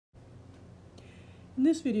In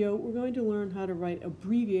this video, we're going to learn how to write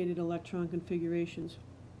abbreviated electron configurations.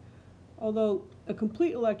 Although a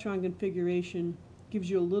complete electron configuration gives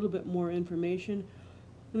you a little bit more information,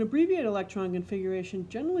 an abbreviated electron configuration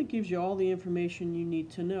generally gives you all the information you need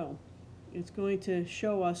to know. It's going to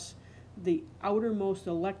show us the outermost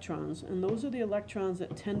electrons, and those are the electrons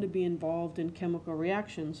that tend to be involved in chemical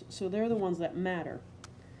reactions, so they're the ones that matter.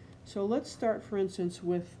 So let's start, for instance,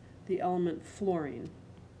 with the element fluorine.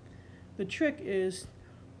 The trick is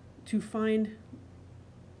to find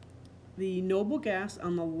the noble gas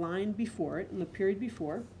on the line before it, in the period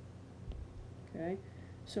before. Okay,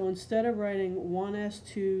 so instead of writing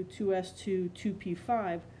 1s2, 2s2,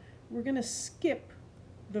 2p5, we're going to skip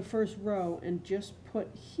the first row and just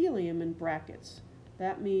put helium in brackets.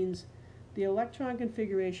 That means the electron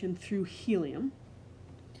configuration through helium,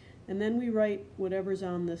 and then we write whatever's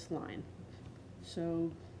on this line.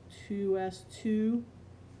 So 2s2,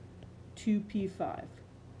 2p5.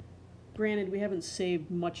 Granted, we haven't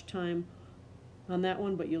saved much time on that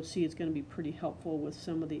one, but you'll see it's going to be pretty helpful with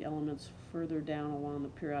some of the elements further down along the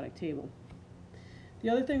periodic table. The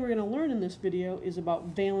other thing we're going to learn in this video is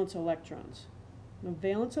about valence electrons. Now,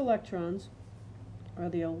 valence electrons are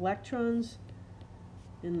the electrons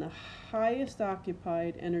in the highest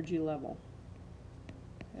occupied energy level.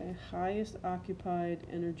 Okay, highest occupied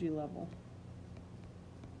energy level.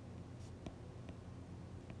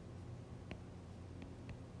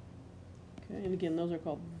 Okay, and again, those are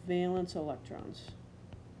called valence electrons.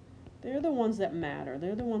 They're the ones that matter.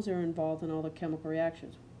 They're the ones that are involved in all the chemical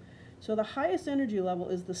reactions. So the highest energy level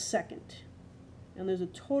is the second, and there's a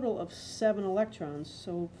total of 7 electrons.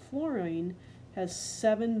 So fluorine has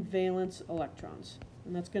 7 valence electrons,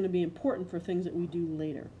 and that's going to be important for things that we do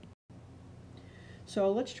later.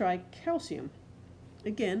 So let's try calcium.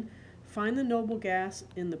 Again, find the noble gas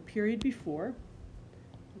in the period before.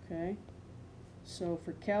 Okay, so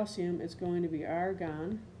for calcium, it's going to be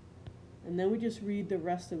argon, and then we just read the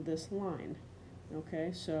rest of this line.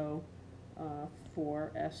 Okay, so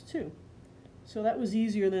 4s2. So that was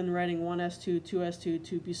easier than writing 1s2, 2s2,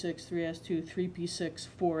 2p6, 3s2, 3p6,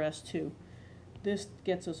 4s2. This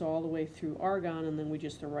gets us all the way through argon, and then we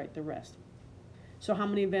just write the rest. So how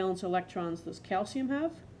many valence electrons does calcium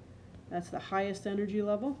have? That's the highest energy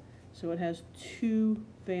level, so it has 2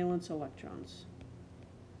 valence electrons.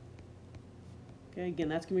 Okay, again,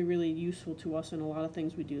 that's going to be really useful to us in a lot of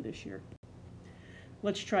things we do this year.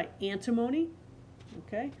 Let's try antimony.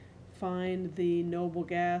 Okay, find the noble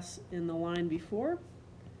gas in the line before.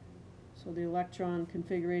 So the electron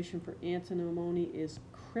configuration for antimony is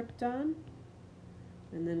krypton,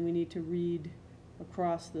 and then we need to read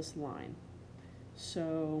across this line.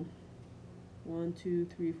 So 1, 2,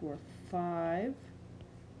 3, 4, 5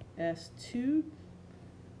 S2,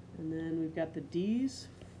 and then we've got the D's,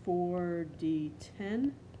 4D10,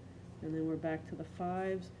 and then we're back to the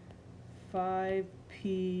 5s,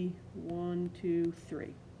 5P1, 2,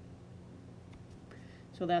 3.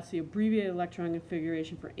 So that's the abbreviated electron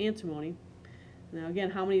configuration for antimony. Now again,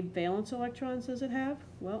 how many valence electrons does it have?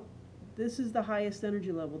 Well, this is the highest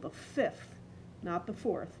energy level, the 5th, not the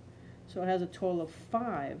 4th. So it has a total of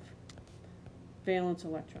 5 valence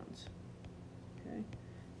electrons. Okay.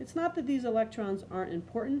 It's not that these electrons aren't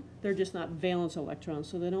important, they're just not valence electrons,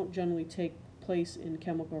 so they don't generally take place in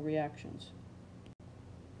chemical reactions.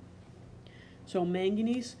 So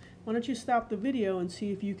manganese, why don't you stop the video and see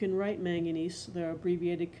if you can write manganese, the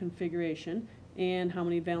abbreviated configuration, and how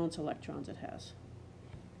many valence electrons it has.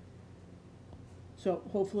 So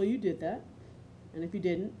hopefully you did that, and if you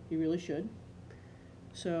didn't, you really should.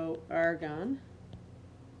 So argon,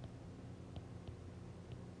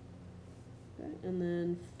 okay, and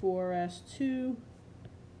then 4s2,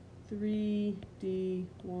 3d,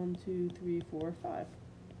 1, 2, 3, 4, 5.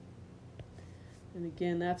 And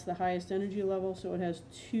again, that's the highest energy level, so it has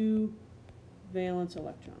 2 valence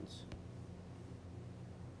electrons.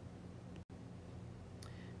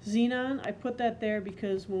 Xenon, I put that there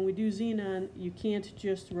because when we do xenon, you can't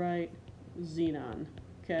just write xenon,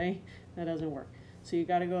 okay? That doesn't work. So you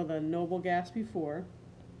got to go the noble gas before,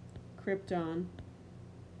 krypton,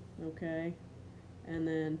 okay, and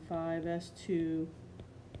then 5s2,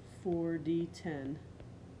 4d10,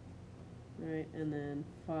 right, and then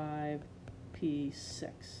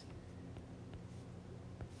 5p6,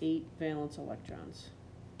 8 valence electrons.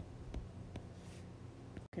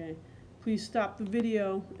 Okay, please stop the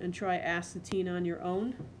video and try astatine on your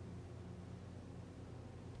own.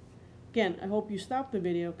 Again, I hope you stop the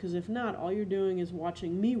video, because if not, all you're doing is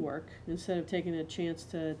watching me work instead of taking a chance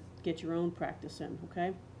to get your own practice in,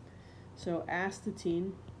 okay? So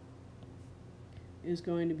astatine is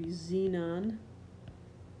going to be xenon,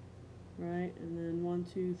 right? And then 1,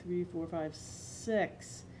 2, 3, 4, 5,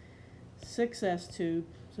 6. 6 s2.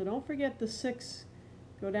 So don't forget the 6.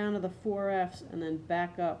 Go down to the 4 f's and then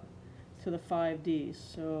back up to the 5 d's.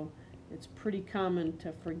 So it's pretty common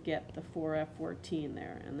to forget the 4f14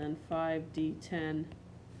 there. And then 5d10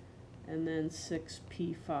 and then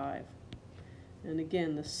 6p5. And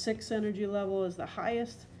again, the 6 energy level is the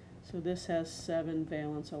highest, so this has 7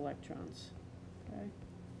 valence electrons. Okay.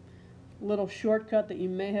 Little shortcut that you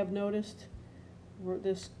may have noticed,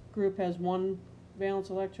 this group has 1 valence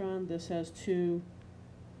electron, this has 2,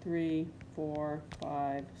 3, 4,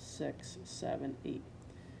 5, 6, 7, 8.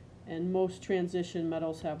 And most transition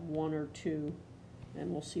metals have 1 or 2,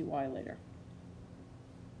 and we'll see why later.